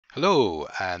Hello,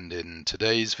 and in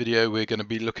today's video we're going to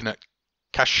be looking at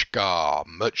KASHGAR,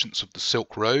 Merchants of the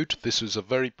Silk Road. This was a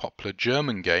very popular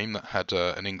German game that had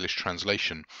an English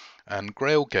translation, and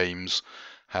Grail Games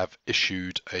have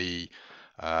issued a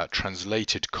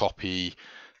translated copy,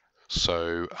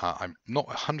 so I'm not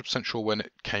 100% sure when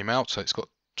it came out, so it's got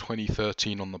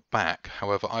 2013 on the back.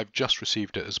 However, I've just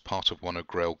received it as part of one of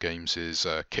Grail Games'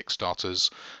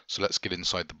 Kickstarters, so let's get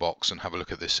inside the box and have a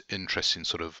look at this interesting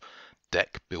sort of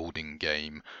deck building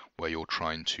game where you're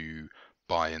trying to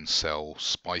buy and sell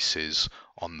spices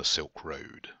on the Silk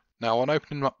Road. Now, on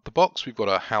opening up the box, we've got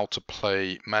a how to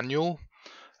play manual,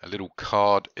 a little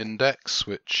card index,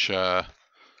 which couple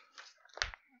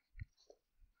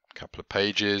of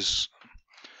pages,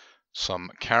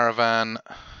 some caravan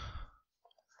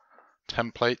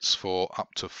templates for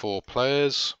up to 4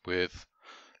 players with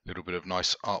a little bit of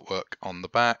nice artwork on the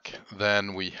back.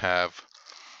 Then we have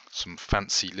some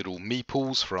fancy little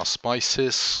meeples for our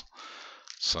spices,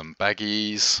 some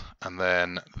baggies, and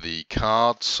then the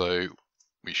cards. So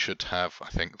we should have, I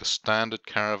think, the standard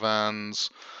caravans,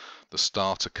 the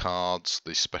starter cards,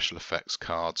 the special effects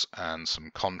cards, and some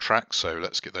contracts. So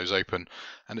let's get those open.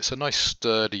 And it's a nice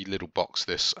sturdy little box,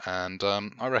 this, and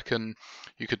I reckon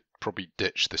you could probably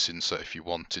ditch this insert if you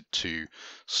wanted to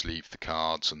sleeve the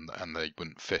cards, and they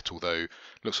wouldn't fit, although it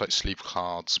looks like sleeve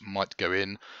cards might go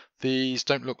in. These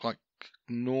don't look like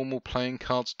normal playing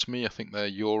cards to me. I think they're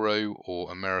Euro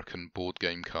or American board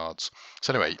game cards.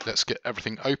 So anyway, let's get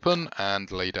everything open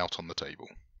and laid out on the table.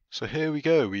 So here we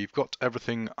go, we've got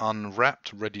everything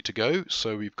unwrapped, ready to go.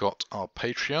 So we've got our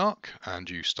patriarch, and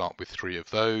you start with 3 of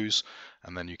those,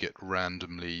 and then you get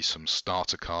randomly some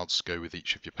starter cards to go with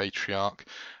each of your patriarch,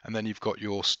 and then you've got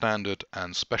your standard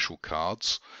and special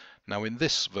cards. Now in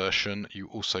this version you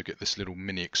also get this little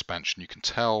mini expansion. You can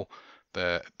tell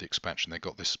the expansion, they've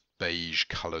got this beige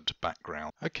coloured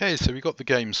background. Okay, so we've got the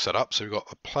game set up. So we've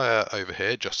got a player over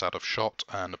here just out of shot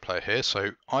and a player here.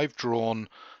 So I've drawn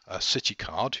a city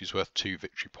card who's worth 2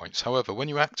 victory points. However, when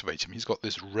you activate him, he's got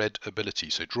this red ability.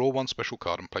 So draw 1 special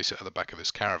card and place it at the back of this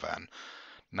caravan.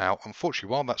 Now,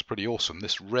 unfortunately, while that's pretty awesome,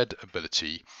 this red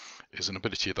ability is an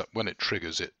ability that when it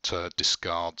triggers, it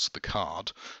discards the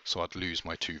card. So I'd lose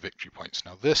my 2 victory points.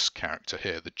 Now, this character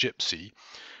here, the gypsy,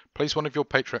 place one of your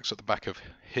patriarchs at the back of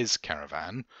his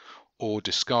caravan, or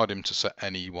discard him to set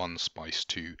any 1 spice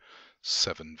to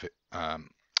 7.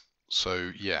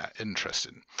 So yeah,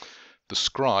 interesting. The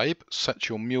scribe, set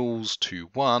your mules to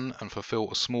 1 and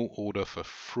fulfill a small order for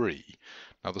free.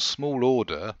 Now the small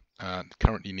order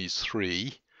currently needs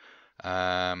 3.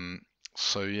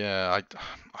 So yeah,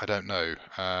 I don't know.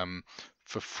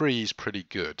 For free is pretty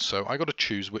good. So I got to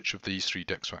choose which of these 3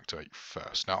 decks to activate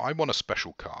first. Now I want a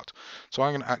special card. So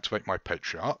I'm going to activate my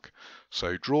patriarch.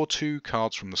 So draw 2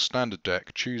 cards from the standard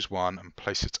deck, choose 1 and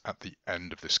place it at the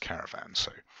end of this caravan.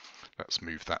 So let's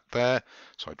move that there.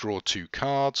 So I draw 2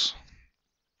 cards.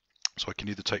 So I can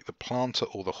either take the planter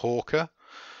or the hawker.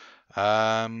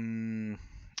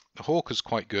 The hawker's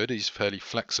quite good, he's fairly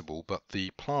flexible, but the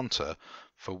planter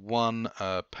for 1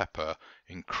 pepper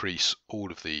increase all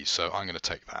of these. So I'm going to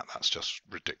take that. That's just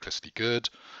ridiculously good.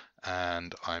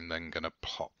 And I'm then going to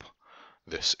pop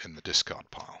this in the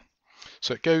discard pile.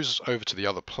 So it goes over to the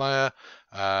other player.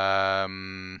 I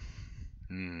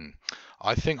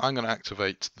think I'm going to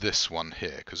activate this one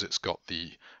here because it's got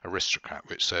the aristocrat,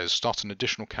 which says start an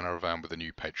additional caravan with a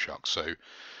new patriarch. So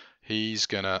he's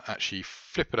going to actually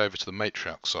flip it over to the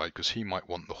matriarch side because he might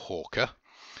want the hawker.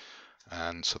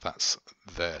 And so that's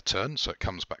their turn. So it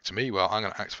comes back to me. Well, I'm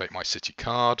going to activate my city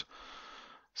card.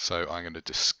 So I'm going to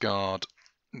discard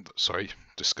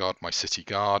my city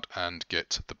guard and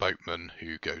get the boatman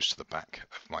who goes to the back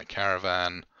of my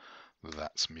caravan.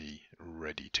 That's me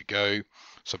ready to go.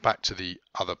 So back to the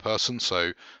other person.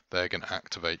 So they're going to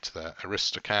activate their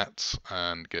aristocrats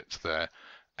and get their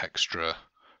extra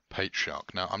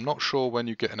patriarch. Now I'm not sure when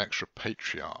you get an extra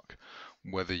patriarch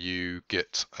whether you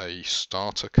get a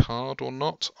starter card or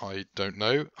not. I don't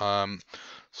know.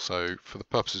 So for the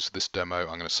purposes of this demo,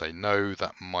 I'm going to say no.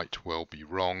 That might well be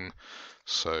wrong.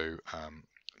 So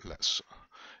let's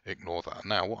ignore that.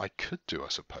 Now what I could do, I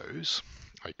suppose,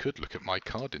 I could look at my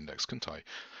card index, couldn't I?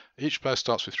 Each player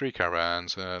starts with 3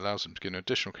 caravans, allows them to get an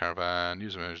additional caravan,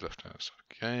 use them as left hand side of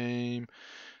the game.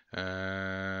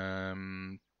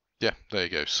 Yeah, there you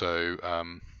go. So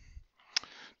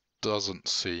doesn't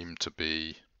seem to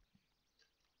be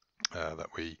that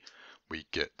we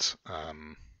get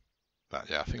that.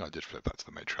 Yeah, I think I did flip that to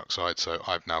the matriarch side. So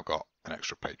I've now got an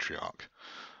extra patriarch.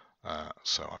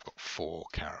 So I've got 4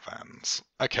 caravans.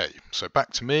 Okay, so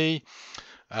back to me.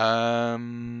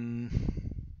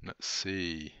 Let's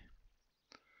see.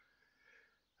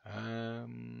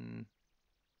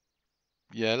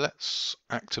 yeah, let's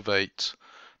activate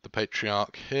the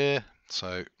patriarch here.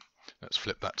 So let's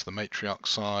flip that to the matriarch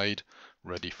side,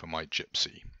 ready for my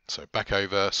gypsy. So back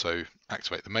over, so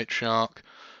activate the matriarch,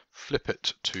 flip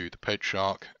it to the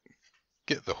patriarch,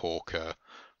 get the hawker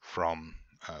from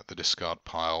the discard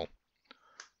pile,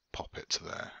 pop it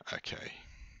there. Okay.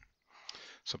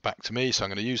 So back to me, so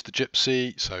I'm going to use the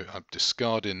gypsy, so I'm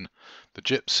discarding the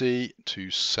gypsy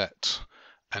to set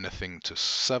anything to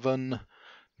 7.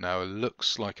 Now it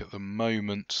looks like at the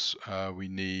moment we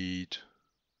need,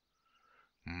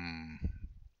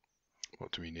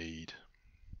 what do we need?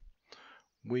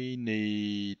 We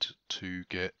need to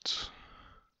get,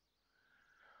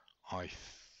 I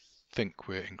think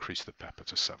we'll increase the pepper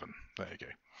to 7. There you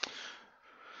go.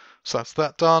 So that's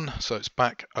that done. So it's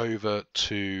back over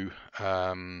to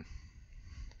the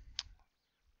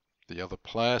other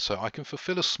player. So I can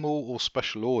fulfill a small or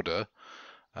special order.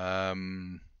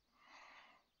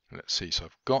 Let's see, so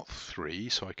I've got 3,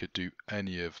 so I could do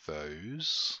any of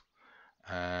those.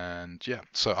 And yeah,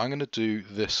 so I'm going to do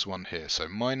this one here. So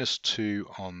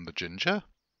 -2 on the ginger,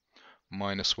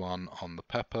 -1 on the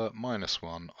pepper,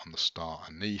 -1 on the star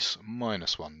anise,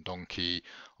 -1 donkey.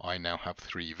 I now have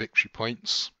 3 victory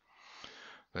points.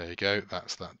 There you go,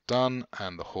 that's that done.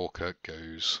 And the hawker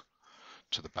goes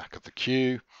to the back of the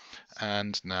queue.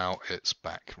 And now it's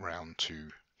back round to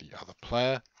the other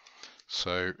player.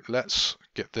 So let's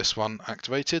get this one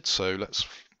activated. So let's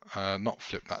not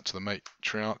flip that to the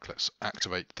matriarch. Let's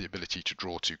activate the ability to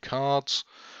draw 2 cards.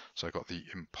 So I've got the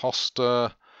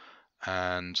imposter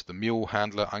and the mule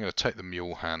handler. I'm going to take the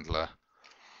mule handler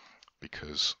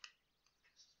because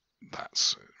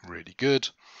that's really good.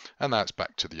 And that's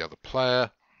back to the other player.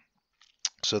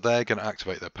 So they're going to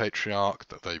activate their patriarch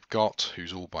that they've got,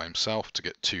 who's all by himself, to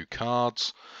get 2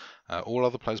 cards. All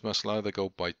other players must lower their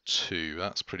gold by 2.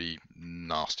 That's pretty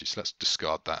nasty. So let's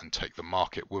discard that and take the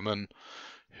market woman,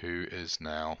 who is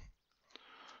now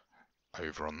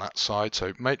over on that side.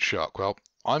 So matriarch, well,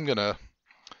 I'm going to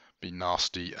be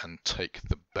nasty and take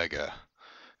the beggar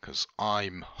because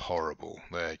I'm horrible.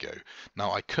 There you go.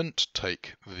 Now I couldn't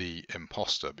take the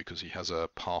imposter because he has a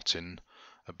part-in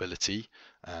ability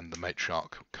and the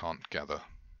matriarch can't gather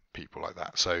people like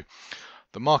that. So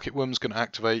the market woman's going to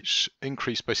activate,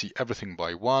 increase basically everything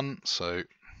by 1, so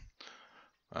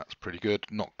that's pretty good.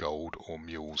 Not gold or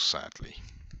mules, sadly.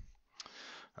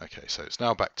 Okay, so it's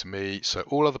now back to me. So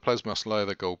all other players must lower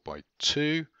their gold by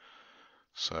 2.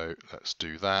 So let's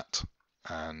do that.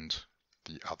 And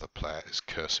the other player is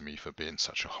cursing me for being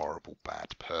such a horrible,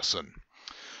 bad person.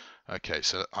 Okay,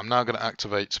 so I'm now going to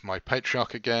activate my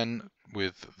patriarch again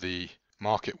with the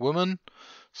market woman.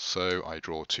 So I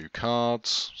draw 2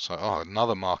 cards. So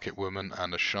another market woman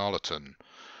and a charlatan.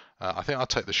 I think I'll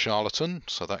take the charlatan.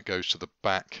 So that goes to the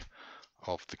back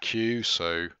of the queue.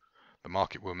 So the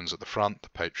market woman's at the front, the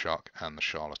patriarch and the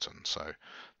charlatan. So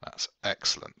that's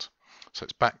excellent. So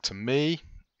it's back to me.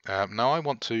 Now I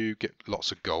want to get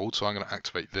lots of gold. So I'm going to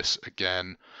activate this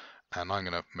again. And I'm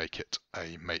going to make it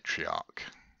a matriarch.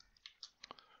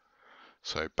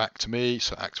 So back to me,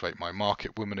 so activate my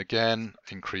market woman again,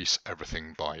 increase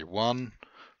everything by 1.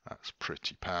 That's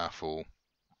pretty powerful.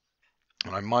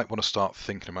 And I might want to start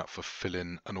thinking about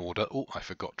fulfilling an order. Oh, I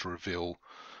forgot to reveal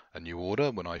a new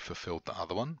order when I fulfilled the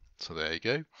other one. So there you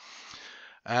go.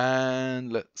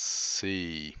 And let's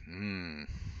see.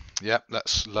 Yep,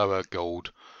 let's lower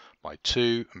gold by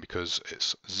 2. And because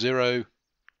it's 0,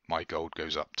 my gold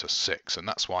goes up to 6. And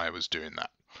that's why I was doing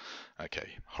that.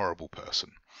 Okay, horrible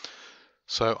person.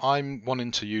 So I'm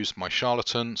wanting to use my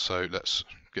charlatan, so let's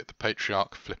get the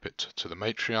patriarch, flip it to the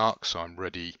matriarch, so I'm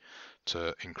ready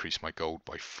to increase my gold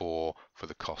by 4 for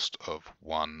the cost of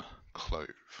 1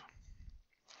 clove.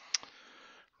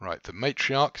 Right, the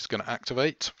matriarch is going to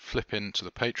activate, flip into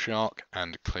the patriarch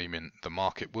and claim in the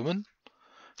market woman.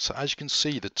 So as you can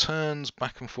see, the turns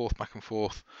back and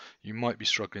forth, you might be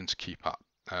struggling to keep up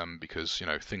because, you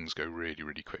know, things go really,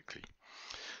 really quickly.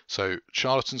 So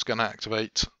charlatan's going to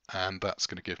activate, and that's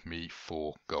going to give me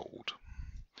 4 gold.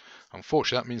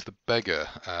 Unfortunately, that means the beggar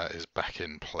is back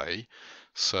in play.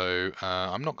 So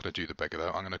I'm not going to do the beggar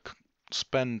though. I'm going to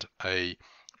spend a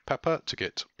pepper to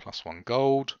get +1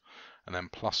 gold, and then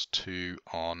 +2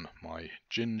 on my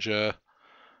ginger,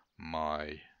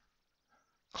 my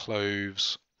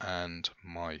cloves, and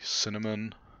my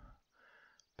cinnamon,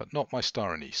 but not my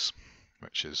star anise,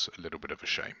 which is a little bit of a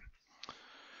shame.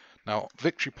 Now,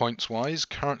 victory points wise,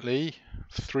 currently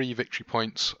 3 victory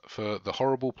points for the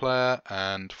horrible player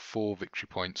and 4 victory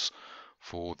points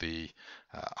for the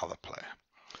other player.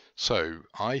 So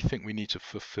I think we need to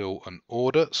fulfill an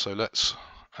order. So let's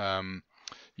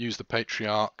use the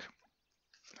patriarch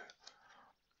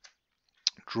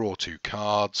draw 2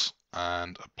 cards,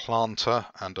 and a planter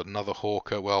and another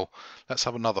hawker. Well, let's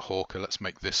have another hawker. Let's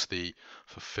make this the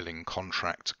fulfilling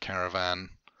contract caravan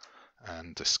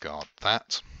and discard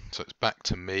that. So it's back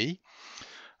to me.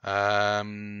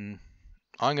 I'm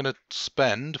going to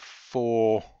spend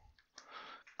 4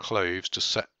 cloves to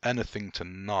set anything to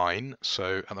 9.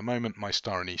 So at the moment my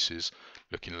star anise is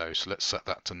looking low, so let's set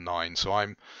that to 9. So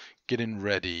I'm getting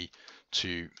ready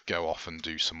to go off and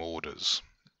do some orders,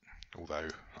 although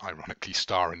ironically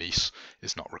star anise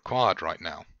is not required right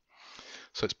now.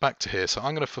 So it's back to here. So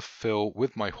I'm going to fulfill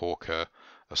with my hawker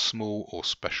a small or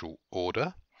special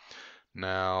order.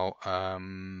 Now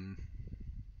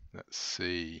let's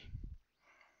see,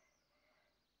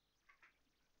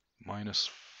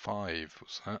 -5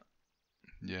 was that?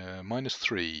 Yeah,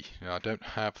 -3. Yeah, I don't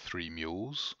have 3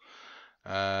 mules.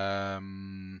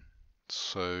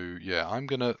 So yeah, I'm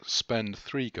gonna spend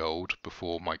 3 gold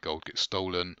before my gold gets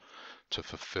stolen to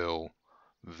fulfill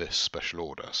this special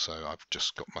order. So I've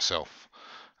just got myself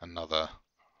another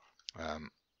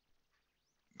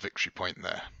victory point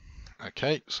there.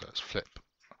 Okay, so let's flip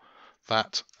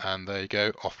that, and there you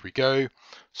go, off we go.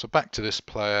 So back to this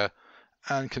player,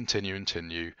 and continue until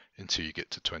you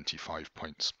get to 25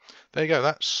 points. There you go,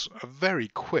 that's a very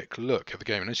quick look at the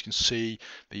game, and as you can see,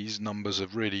 these numbers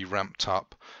have really ramped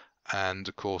up. And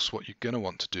of course what you're going to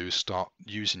want to do is start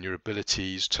using your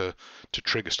abilities to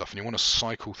trigger stuff, and you want to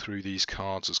cycle through these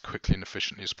cards as quickly and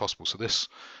efficiently as possible. So this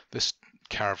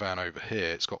caravan over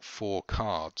here, it's got 4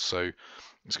 cards, so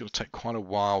it's going to take quite a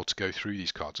while to go through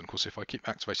these cards. And of course, if I keep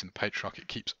activating the Patriarch, it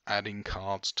keeps adding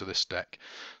cards to this deck.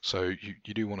 So you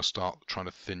do want to start trying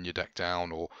to thin your deck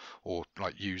down, or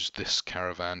like use this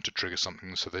caravan to trigger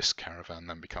something, so this caravan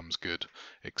then becomes good,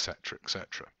 etc.,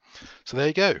 etc. So there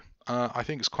you go. I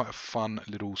think it's quite a fun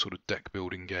little sort of deck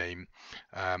building game.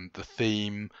 The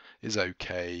theme is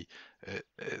okay.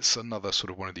 It's another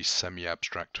sort of one of these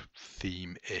semi-abstract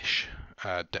theme-ish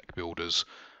deck builders.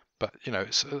 But you know,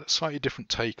 it's a slightly different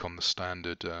take on the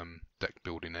standard deck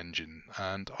building engine,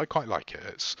 and I quite like it.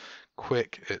 It's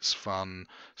quick, it's fun,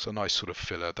 it's a nice sort of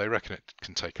filler. They reckon it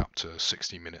can take up to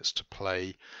 60 minutes to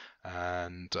play,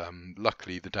 and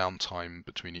luckily the downtime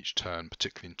between each turn,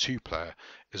 particularly in 2-player,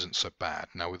 isn't so bad.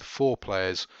 Now with 4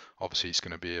 players, obviously it's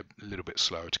going to be a little bit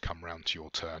slower to come round to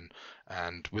your turn,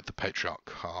 and with the Patriarch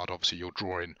card, obviously you're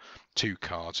drawing 2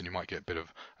 cards, and you might get a bit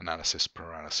of analysis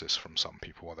paralysis from some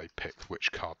people while they pick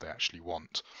which card they actually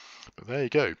want. But there you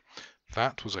go.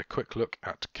 That was a quick look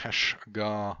at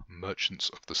KASHGAR Merchants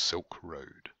of the Silk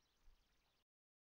Road.